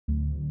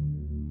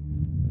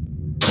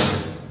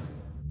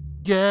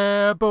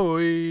Yeah,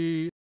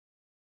 boy.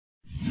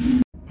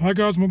 Hi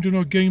guys, welcome to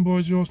another Game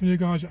Boys Resource video,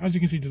 guys. As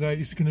you can see today,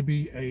 this is going to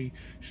be a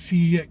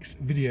CEX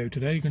video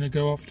today. Going to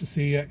go off to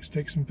CEX,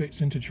 take some bits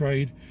into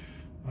trade.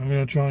 I'm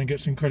going to try and get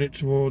some credit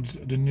towards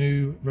the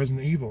new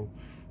Resident Evil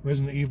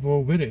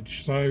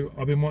Village. So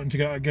I've been wanting to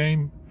get a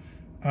game,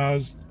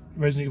 as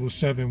Resident Evil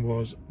 7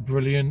 was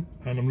brilliant,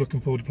 and I'm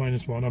looking forward to playing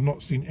this one. I've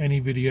not seen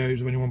any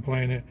videos of anyone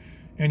playing it,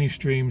 any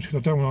streams, because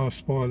I don't want to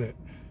spoil it.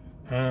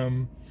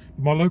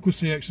 My local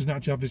CEX doesn't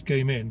actually have this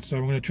game in, so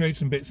I'm going to trade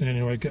some bits in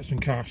anyway, get some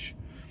cash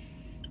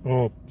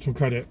or some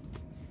credit.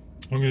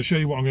 I'm going to show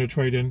you what I'm going to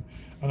trade in,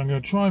 and I'm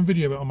going to try and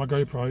video it on my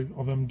GoPro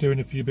of them doing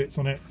a few bits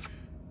on it,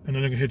 and then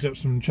I'm going to hit up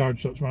some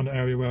charge shots around the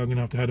area where I'm going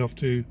to have to head off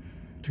to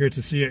go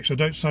to CEX. I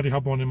don't sadly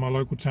have one in my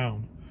local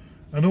town.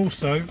 And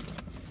also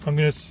I'm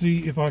going to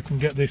see if I can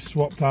get this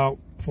swapped out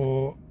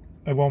for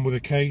a one with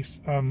a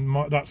case, and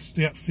that's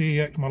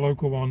CEX, my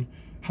local one,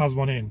 has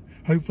one in.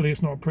 Hopefully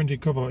it's not a printed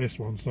cover like this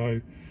one.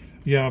 So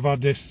yeah, I've had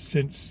this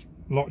since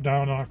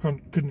lockdown and I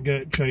couldn't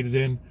get it traded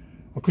in.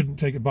 I couldn't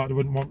take it back, they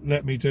wouldn't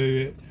let me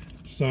do it.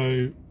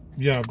 So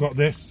yeah, I've got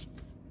this.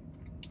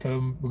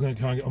 We're going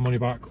to try and get our money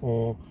back,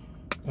 or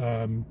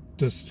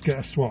just get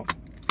a swap,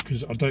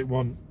 because I don't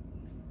want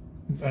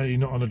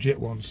not a legit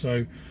one.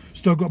 So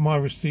still got my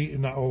receipt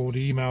in that old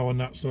email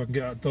and that, so I can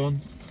get that done.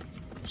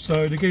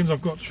 So the games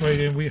I've got to trade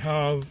in, we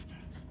have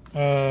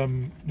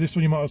this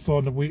one you might have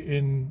saw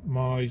in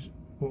my,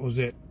 what was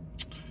it,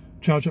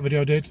 charge shot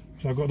video I did.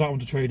 So I've got that one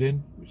to trade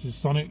in, which is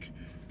Sonic.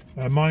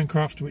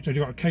 Minecraft, which I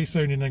got a case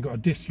only and then got a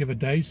disc the other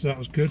day, so that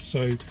was good.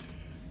 So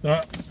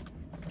that.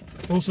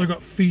 Also got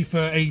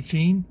FIFA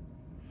 18,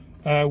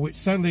 which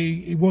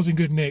sadly it was in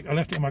good nick. I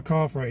left it in my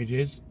car for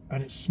ages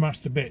and it's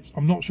smashed to bits.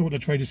 I'm not sure what to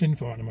trade this in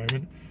for at the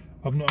moment.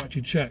 I've not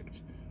actually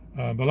checked,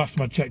 but last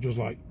time I checked it was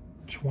like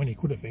 20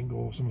 quid I think,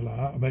 or something like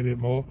that, or maybe a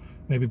bit more,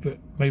 maybe a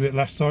bit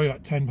less, sorry,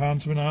 like £10,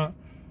 something like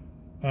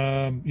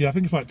that. Yeah, I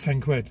think it's about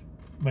 10 quid,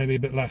 maybe a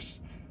bit less.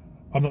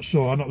 I'm not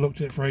sure, I've not looked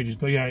at it for ages,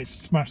 but yeah, it's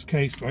smashed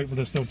case, but hopefully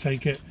they'll still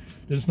take it.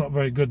 It's not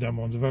very good, them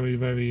ones.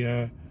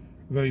 They're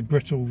very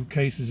brittle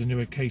cases, and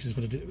newer cases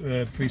for the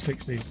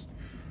 360s.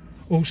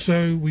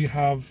 Also, we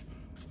have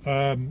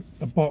a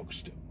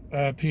boxed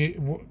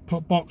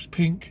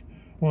pink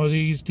one of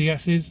these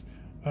DS's.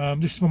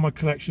 This is for my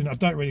collection. I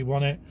don't really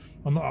want it.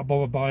 I'm not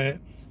bothered by it.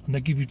 And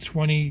they give you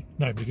They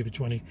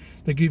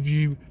give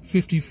you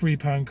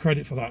 £53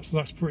 credit for that, so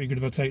that's pretty good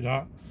if I take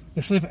that.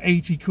 Let's say for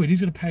 80 quid.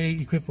 He's going to pay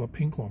 80 quid for a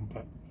pink one,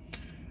 but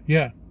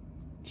yeah.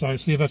 So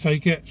see if I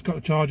take it. It's got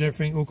the charge,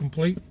 everything all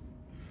complete.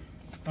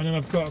 And then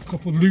I've got a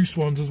couple of loose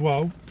ones as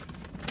well.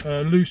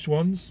 Loose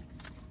ones.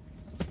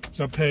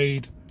 So I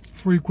paid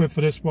 £3 for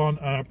this one,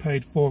 and I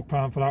paid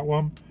 £4 for that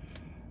one.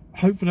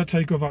 Hopefully they'll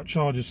take it without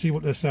charges, see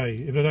what they say.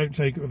 If they don't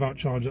take it without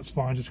charge, that's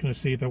fine. Just going to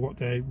see if what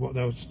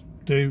they'll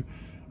do.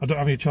 I don't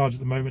have any charge at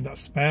the moment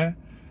that's spare.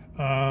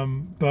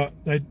 But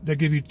they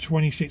give you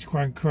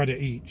 £26 credit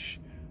each.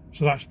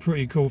 So that's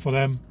pretty cool for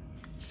them.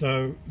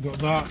 So got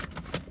that.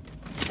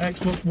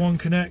 Xbox One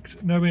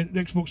Connect, no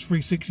Xbox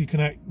 360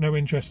 Connect, no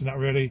interest in that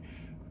really.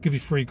 Give you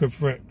 £3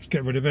 for it, just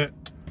get rid of it.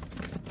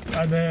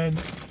 And then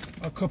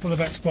a couple of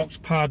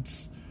Xbox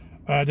pads,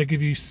 they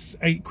give you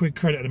 £8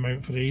 credit at the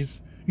moment for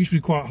these. Used to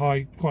be quite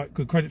high, quite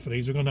good credit for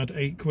these. We're going down to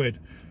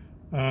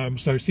 £8.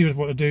 So see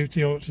what they do,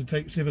 see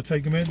if they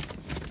take them in.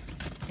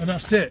 And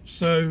that's it.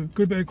 So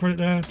good bit of credit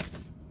there.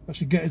 That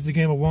should get us the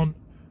game I want,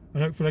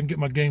 and hopefully I can get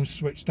my games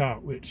switched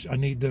out, which I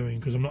need doing,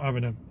 because I'm not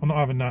having them. I'm not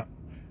having that.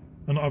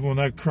 I'm not having one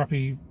of those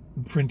crappy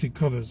printed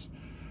covers.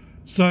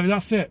 So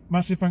that's it.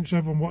 Massive thanks to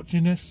everyone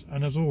watching this,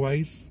 and as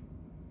always,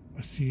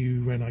 I see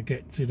you when I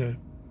get to the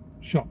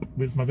shop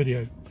with my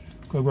video.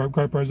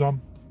 GoPro's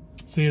on.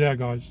 See you there,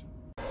 guys.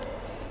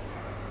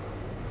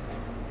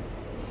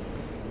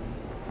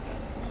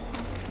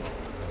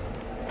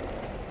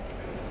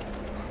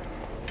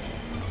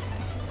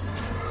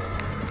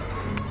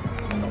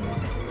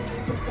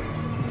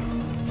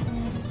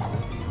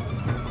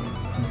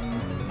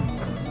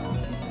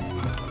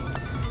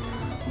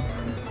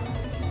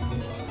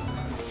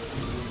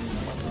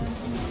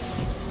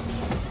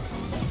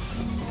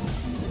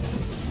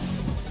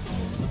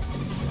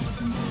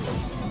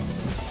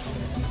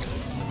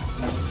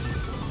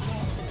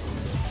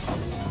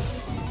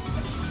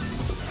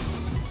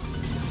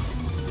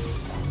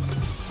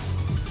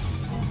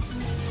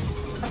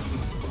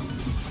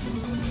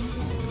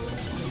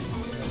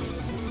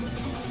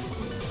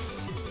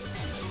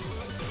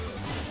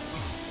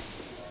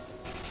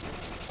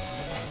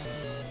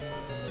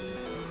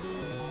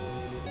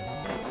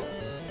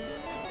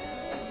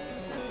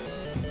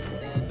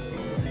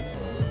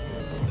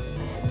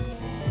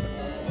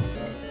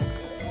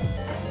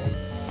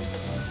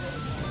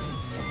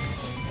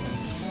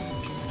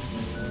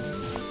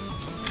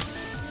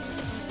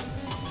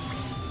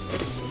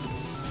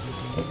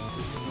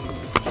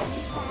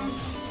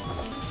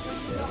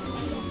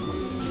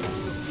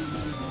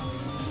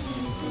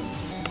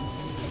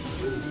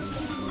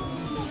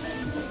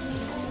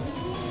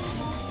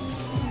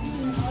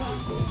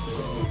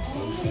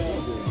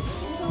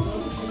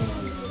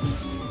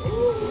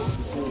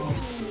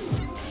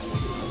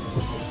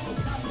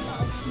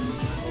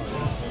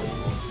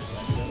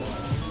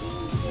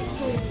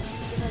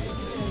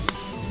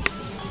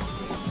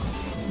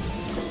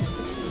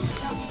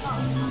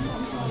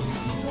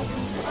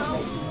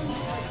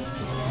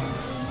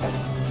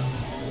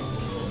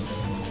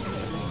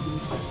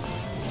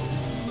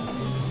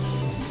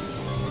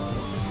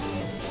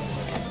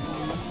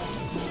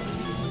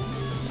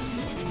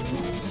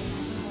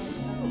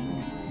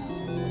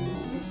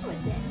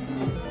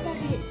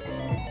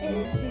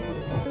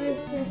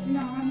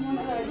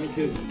 I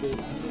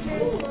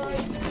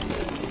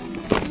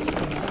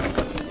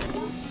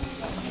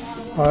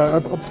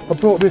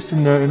bought this in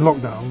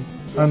lockdown,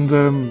 and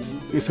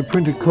it's a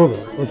printed cover.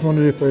 I was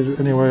wondering if there's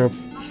any way of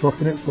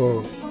swapping it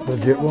for a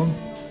legit one.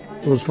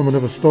 It was from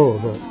another store,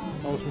 but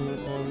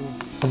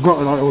I've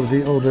got like all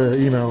the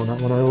email on that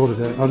when I ordered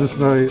it.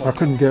 I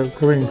couldn't get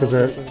going because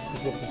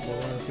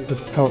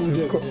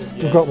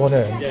we've got one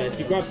in. Yeah, if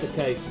you grab the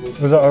case,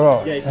 Was that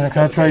alright? Yeah, and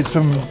can I trade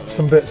some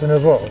bits in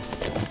as well?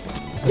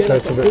 yeah,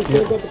 Trade some bits.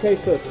 grab the case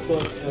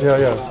first. Yeah.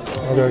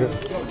 I'll go get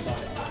it.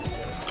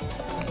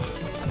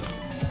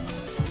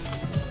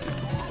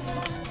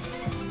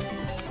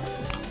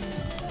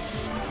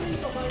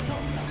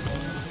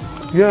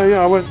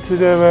 Yeah, I went to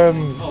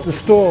the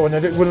store and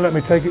they wouldn't let me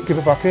give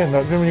it back in.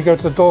 Like, when you go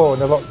to the door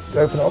and they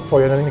open it up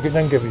for you and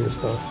then give you the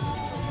stuff.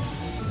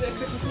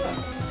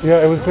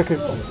 Yeah, it was click.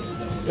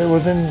 It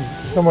was in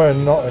somewhere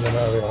in Nottingham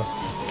area.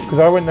 Because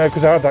I went there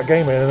because I had that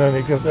game in and then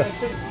it just.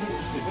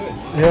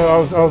 Yeah, I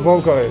was well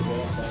got it.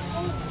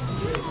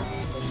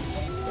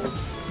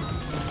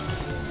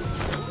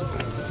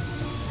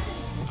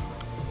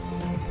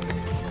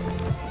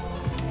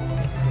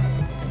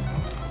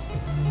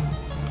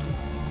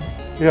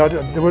 Yeah,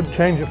 they wouldn't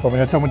change it for me.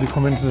 They told me to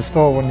come into the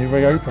store when you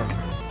reopen.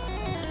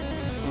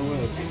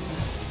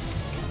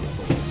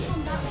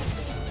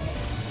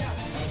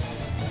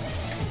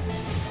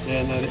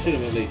 Yeah, no, they should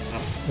have at least.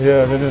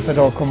 Yeah, they just said,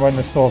 "Oh, come when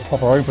the store's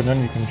proper open, then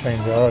you can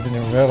change it." I didn't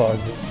even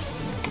realise it.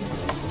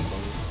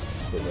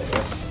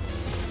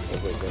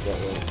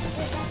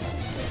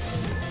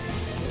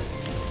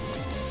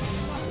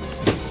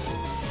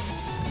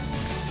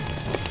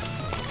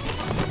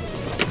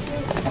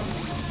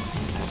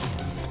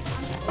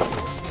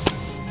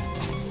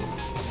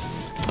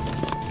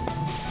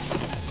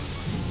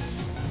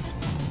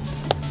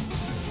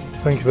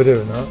 Thank you for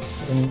doing that.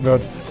 And we'll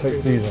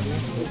take these in,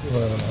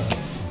 whatever now.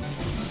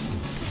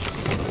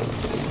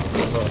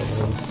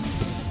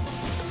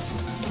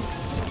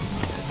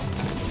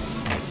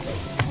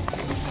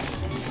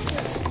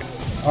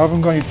 I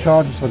haven't got any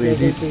charges for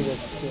these.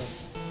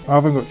 I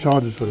haven't got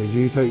charges for these. Do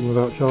you take them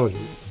without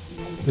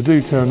charges? They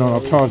do turn on.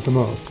 I've charged them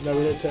up. No,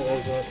 we don't take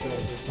those without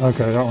charges.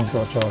 Okay, that one's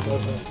got a charge on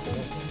it.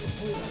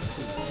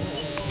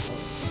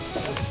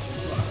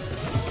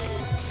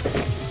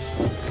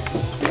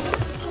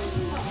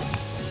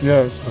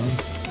 Yeah, it's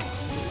fine.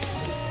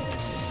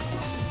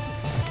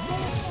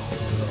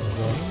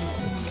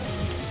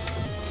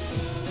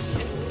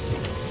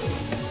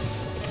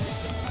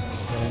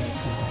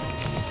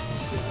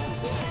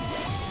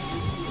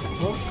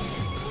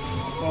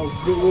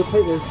 We'll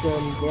take this,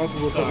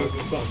 we'll take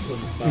this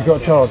back. You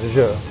got charges,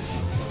 yeah.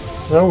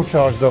 They're all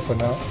charged up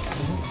and that.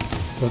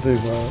 So I do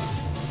that.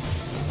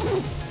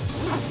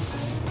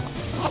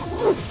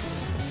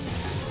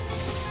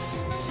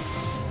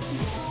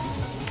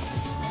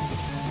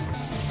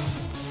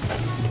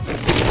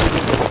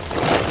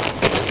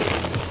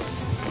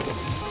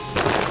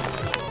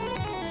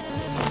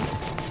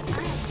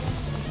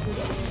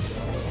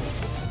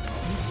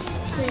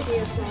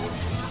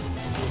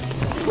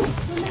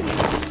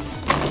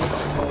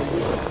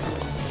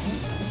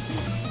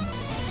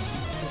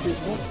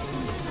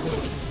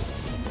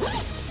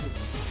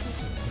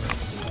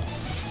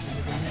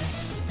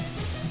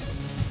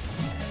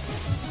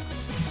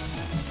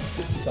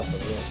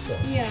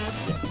 Yeah.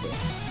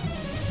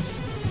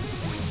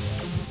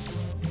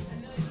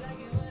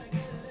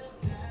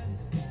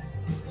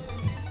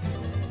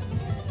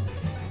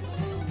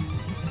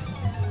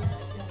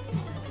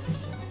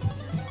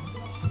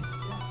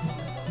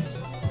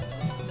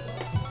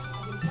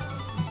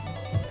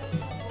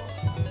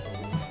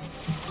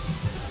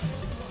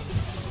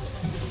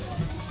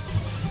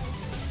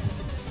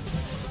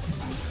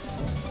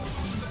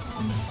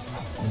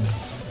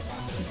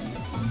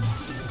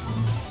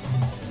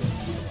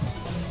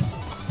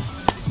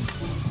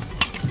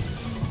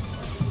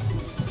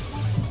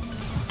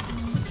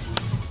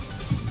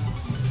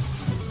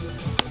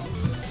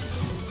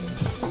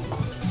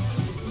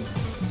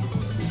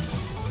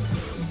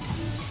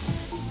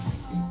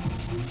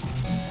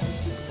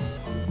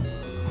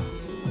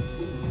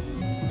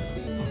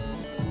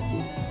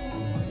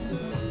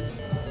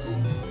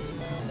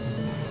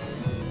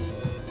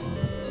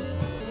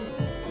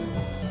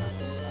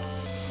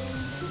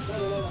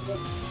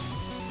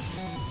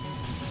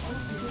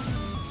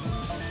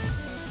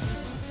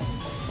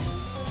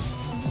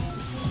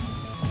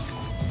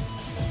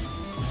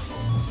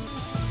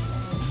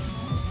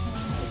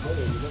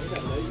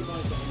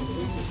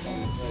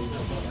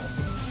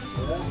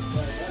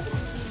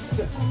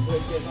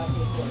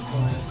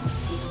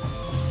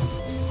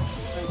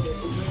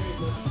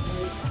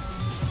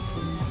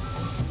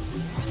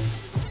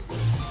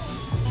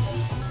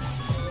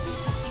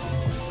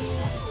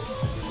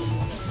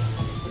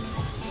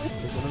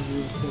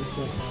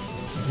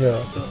 Yeah.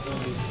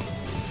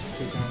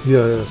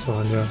 Yeah, that's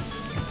fine, yeah.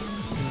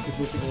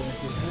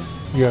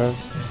 Yeah,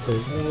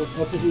 please.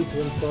 I'll put these to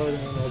one side and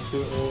then I'll do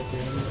it all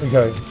again.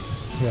 Okay,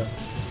 yeah.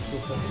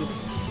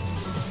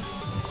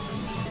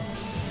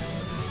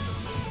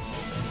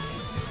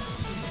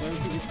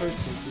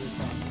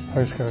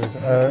 Postcode.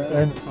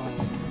 And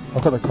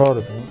I've got the card, I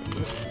think.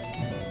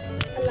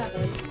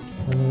 11.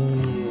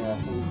 Yeah.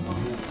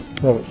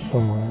 Have it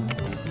somewhere.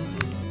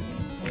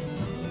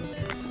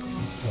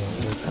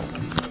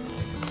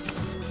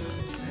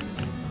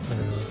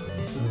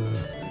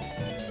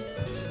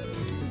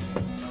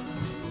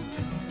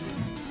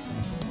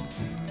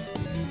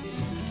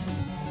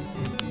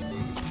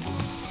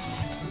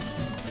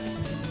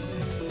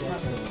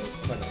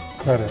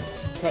 Credit.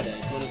 Credit, do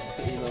you want us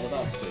to email the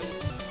back to you?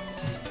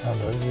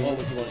 Or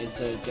would you want him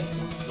to get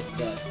some stuff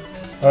there?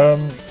 I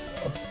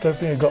don't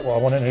think I got what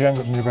I wanted. He hasn't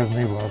got the new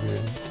Resident Evil, have you?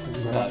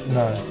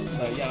 No.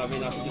 So yeah, I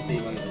mean, I can just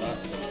email you that.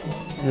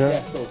 Yeah.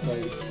 Yeah, cool. So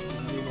email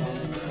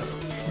me.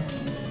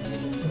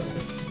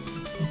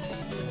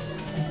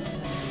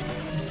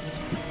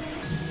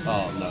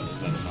 Oh no,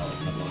 there's no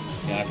knowledge.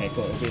 Yeah, okay,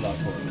 cool. It'll be like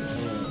what?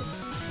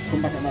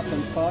 Come back at that 10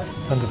 to 5?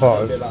 10 to 5.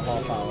 It'll be about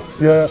half hour.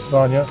 Yeah, that's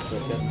fine, yeah.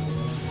 Okay.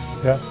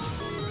 Yeah.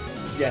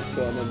 Yeah,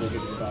 cool, and then we'll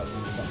give you the back.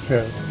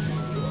 Cheers.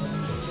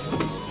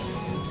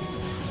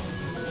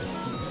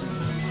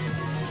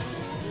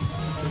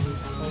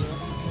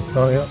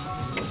 Oh, yeah.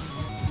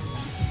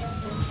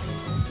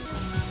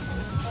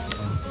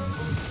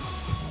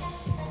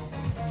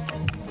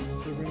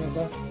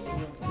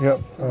 Yep.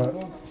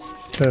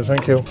 Cheers,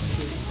 thank you.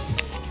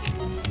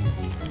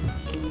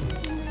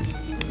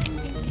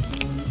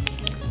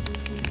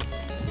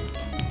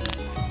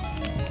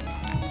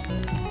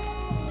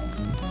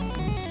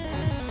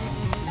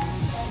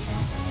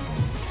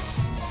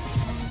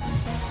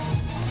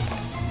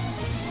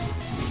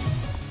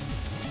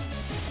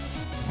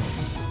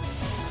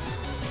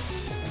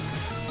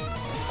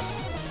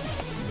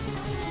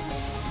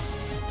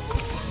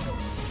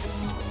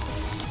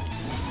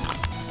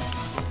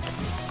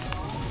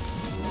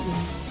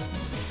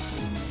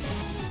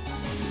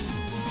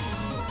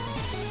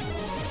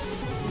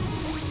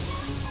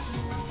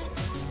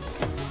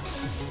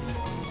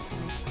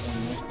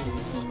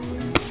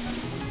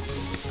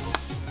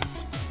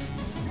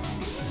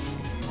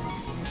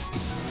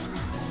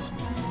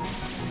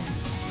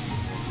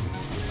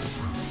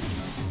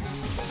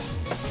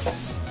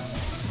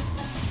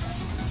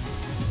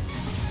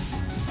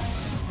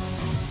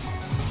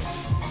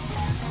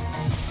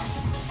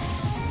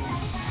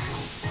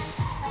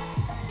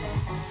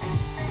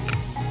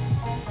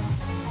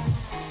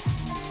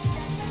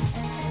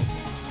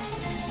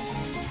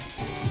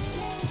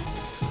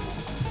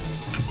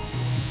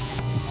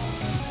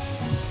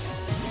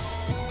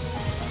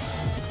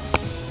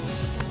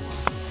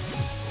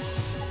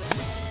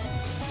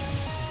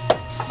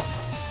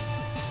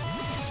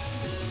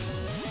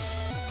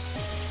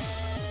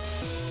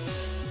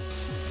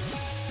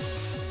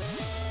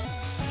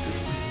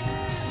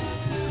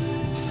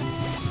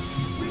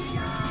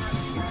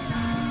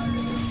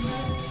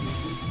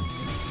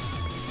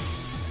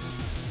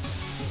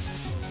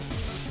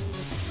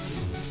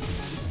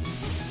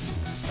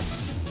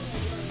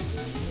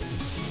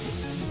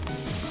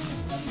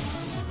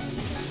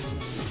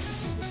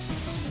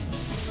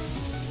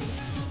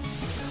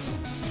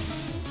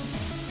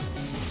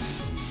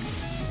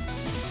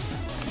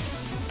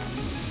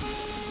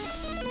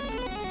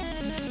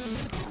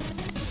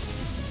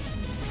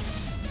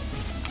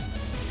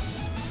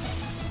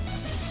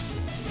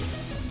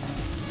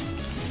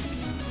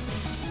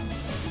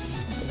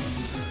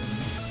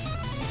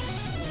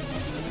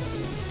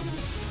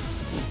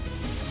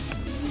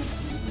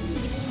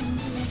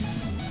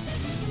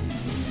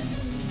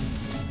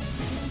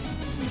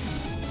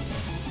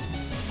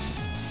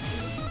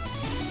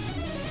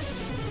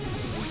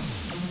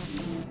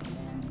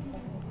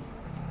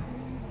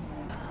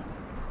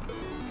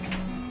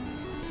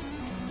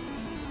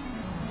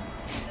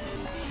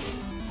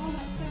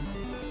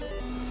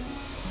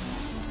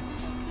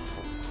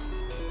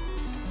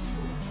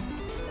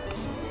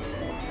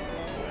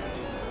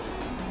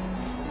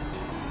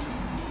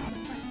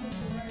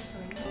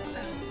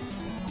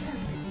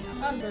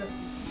 Under.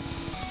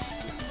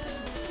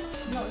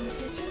 Not in the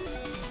kitchen.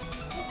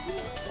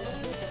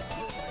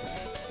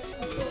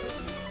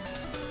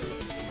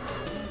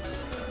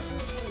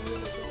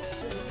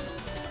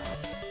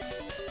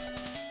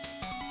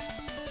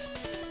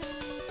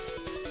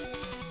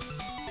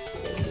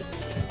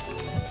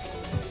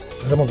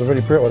 Them ones are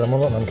really brittle, them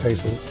ones, them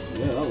cases.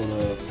 Yeah, that one.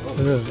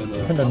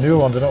 I think the new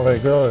ones are not very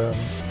good.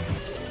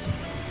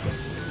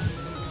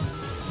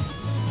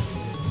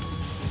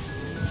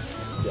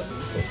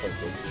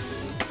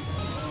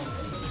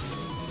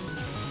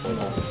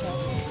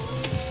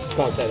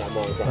 Can't say that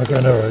more.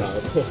 Okay, no worries.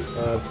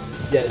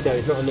 Yeah, no,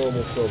 it's not a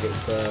normal slug.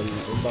 It's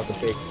like a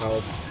big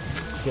power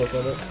slug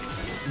on it.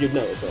 You'd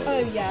notice it. Oh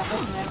yeah,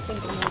 okay, I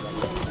think I know what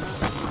you're doing.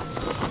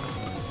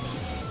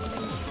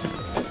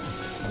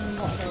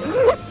 What are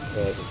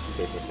those? Just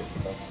big with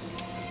 65.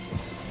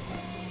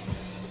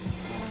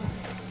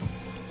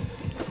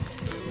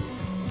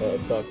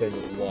 Dark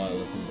Payment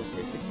Wireless and the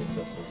 360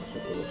 accessories. I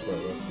should look for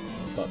it.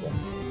 That one.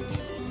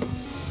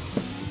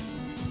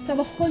 So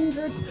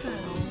 £100.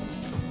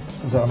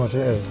 Is that how much it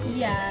is?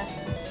 Yeah.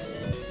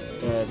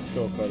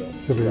 Store credit.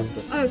 Should be.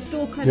 Oh,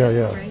 store credit, Yeah,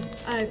 yeah. sorry.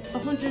 Oh,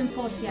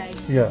 148.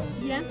 Yeah.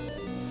 Yeah?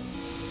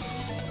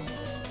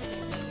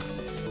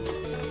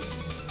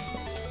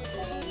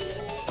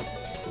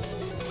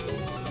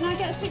 Can I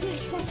get a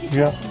signature off your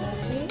Yeah. person there,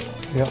 please?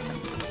 Yeah.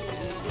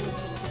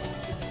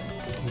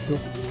 You sure?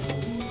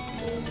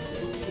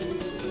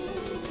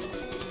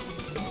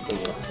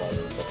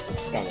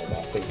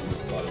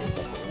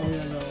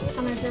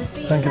 And there's a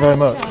receipt. Thank you very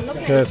much. Sure, look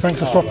at Yeah, it. thanks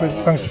for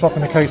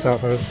swapping the case out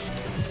for us.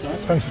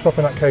 Thanks for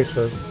swapping that case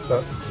for us.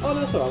 But, Oh,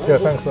 that's alright. yeah,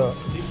 thanks for that.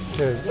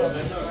 Cheers.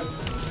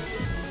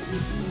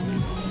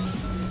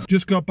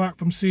 Just got back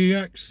from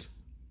CEX.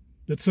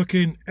 They took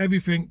in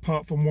everything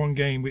apart from one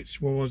game,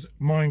 which was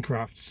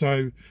Minecraft.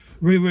 So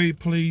really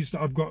pleased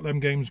that I've got them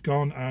games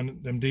gone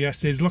and them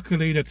DSs.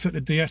 Luckily they took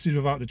the DSs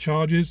without the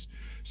charges,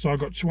 so I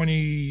got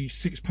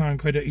 £26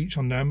 credit each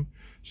on them.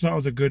 So that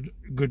was a good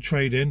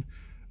trade in.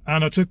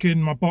 And I took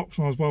in my box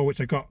one as well, which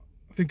I got,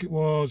 I think it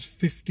was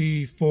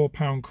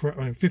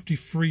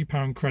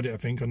 £53 credit, I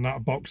think, on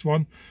that box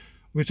one,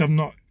 which I've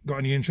not got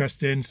any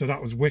interest in. So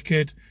that was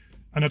wicked.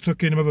 And I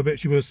took in other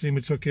bits you would have seen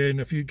me took in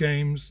a few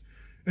games.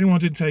 Anyone I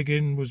didn't take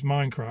in was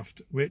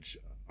Minecraft, which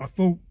I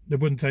thought they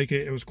wouldn't take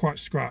it. It was quite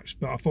scratched,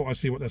 but I thought I'd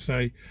see what they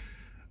say.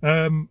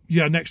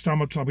 Yeah, next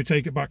time I'll probably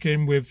take it back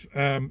in with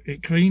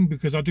it clean,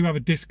 because I do have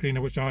a disc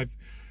cleaner, which I've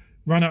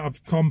run out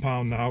of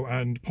compound now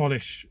and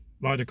polish,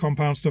 like the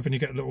compound stuff, and you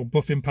get little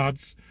buffing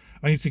pads.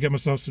 I need to get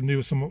myself some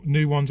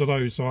new ones of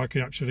those so I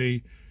can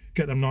actually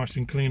get them nice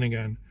and clean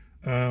again.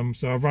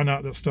 So I've run out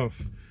of that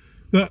stuff.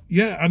 But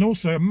yeah, and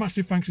also a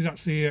massive thanks to that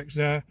CEX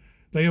there.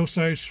 They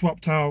also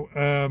swapped out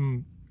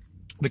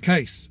the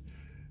case.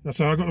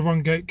 So I got the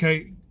wrong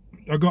case.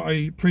 I got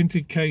a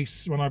printed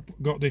case when I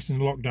got this in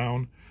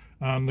lockdown,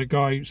 and the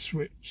guy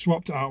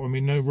swapped it out with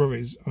me, no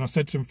worries. And I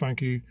said to him, thank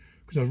you,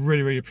 because I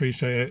really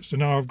appreciate it. So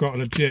now I've got a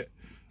legit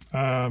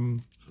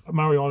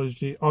Mario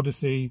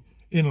Odyssey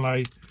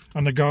inlay,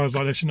 and the guy was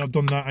like, they shouldn't have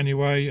done that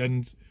anyway.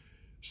 And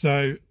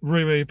so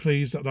really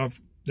pleased that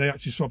they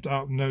actually swapped it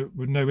out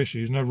with no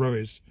issues, no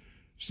worries.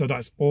 So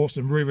that's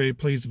awesome. Really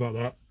pleased about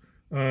that.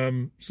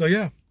 So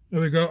yeah,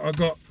 there we go. I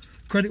got,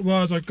 credit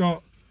wise, I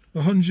got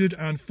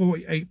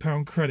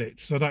 £148 credit.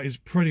 So that is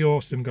pretty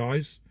awesome,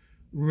 guys.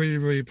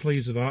 Really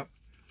pleased with that.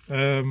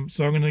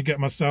 So I'm going to get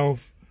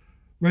myself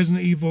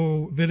Resident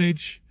Evil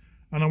Village,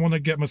 and I want to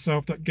get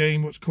myself that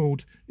game what's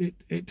called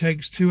It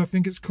Takes Two, I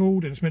think it's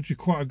called, and it's meant to be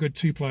quite a good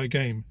two-player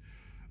game.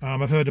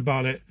 I've heard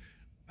about it,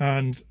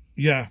 and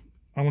yeah,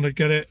 I want to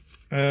get it,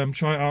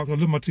 try it out. I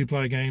love my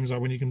two-player games,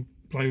 like when you can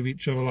play with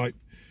each other, like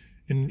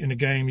in a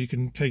game you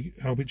can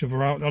help each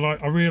other out.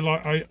 I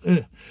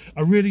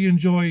really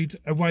enjoyed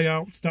A Way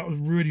Out. That was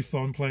really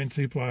fun playing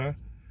two-player,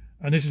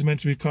 and this is meant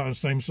to be kind of the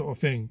same sort of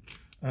thing.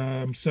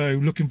 So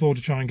looking forward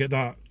to trying and get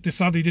that. They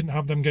sadly didn't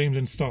have them games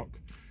in stock.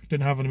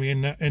 Didn't have any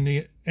in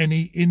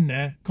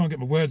there. Can't get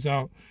my words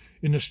out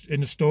in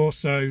the store.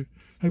 So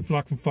hopefully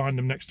I can find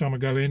them next time I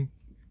go in,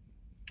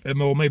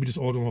 or maybe just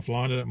order them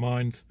offline. I don't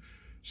mind.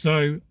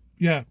 So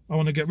yeah, I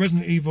want to get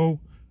Resident Evil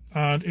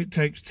and It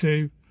Takes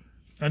Two,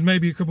 and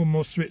maybe a couple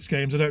more Switch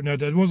games. I don't know.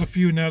 There was a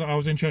few in there that I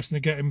was interested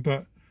in getting,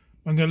 but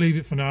I'm going to leave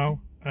it for now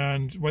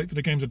and wait for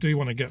the games I do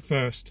want to get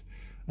first,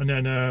 and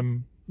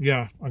then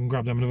yeah, I can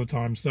grab them another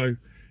time. So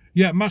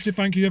yeah, massive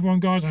thank you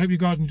everyone, guys. I hope you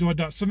guys enjoyed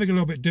that. Something a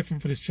little bit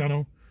different for this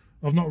channel.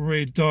 I've not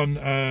really done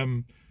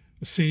a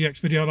CEX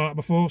video like that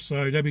before,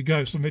 so there we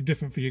go, something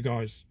different for you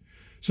guys.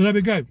 So there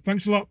we go.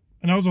 Thanks a lot,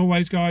 and as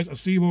always, guys, I'll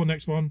see you all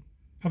next one.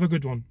 Have a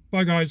good one.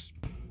 Bye, guys.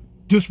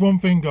 Just one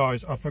thing,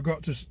 guys, I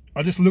forgot to.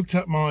 I just looked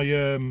at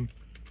my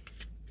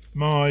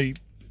my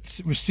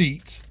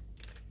receipt,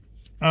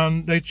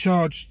 and they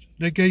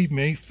gave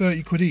me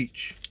 30 quid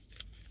each.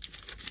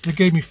 They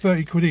gave me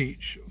 30 quid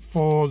each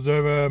for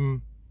the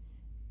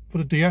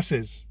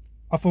DSs.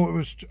 I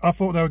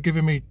thought they were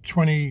giving me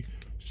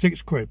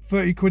 26 quid,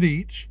 30 quid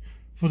each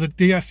for the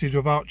DSs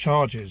without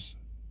charges.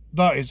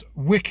 That is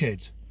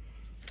wicked.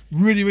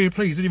 Really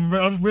pleased.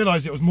 I just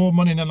realised it was more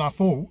money than I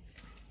thought,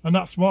 and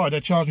that's why they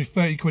charged me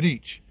 30 quid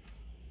each.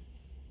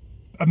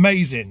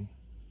 Amazing.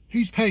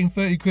 Who's paying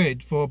 30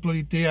 quid for a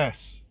bloody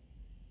DS?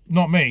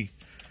 Not me.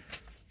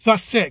 So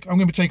that's sick. I'm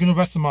going to be taking the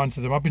rest of mine to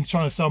them. I've been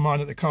trying to sell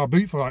mine at the car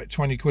boot for like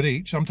 20 quid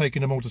each. I'm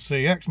taking them all to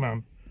CEX,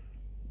 man.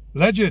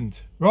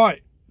 Legend.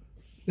 Right.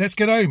 Let's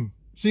get home.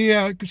 See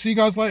you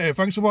guys later.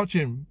 Thanks for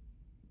watching.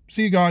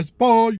 See you guys. Bye.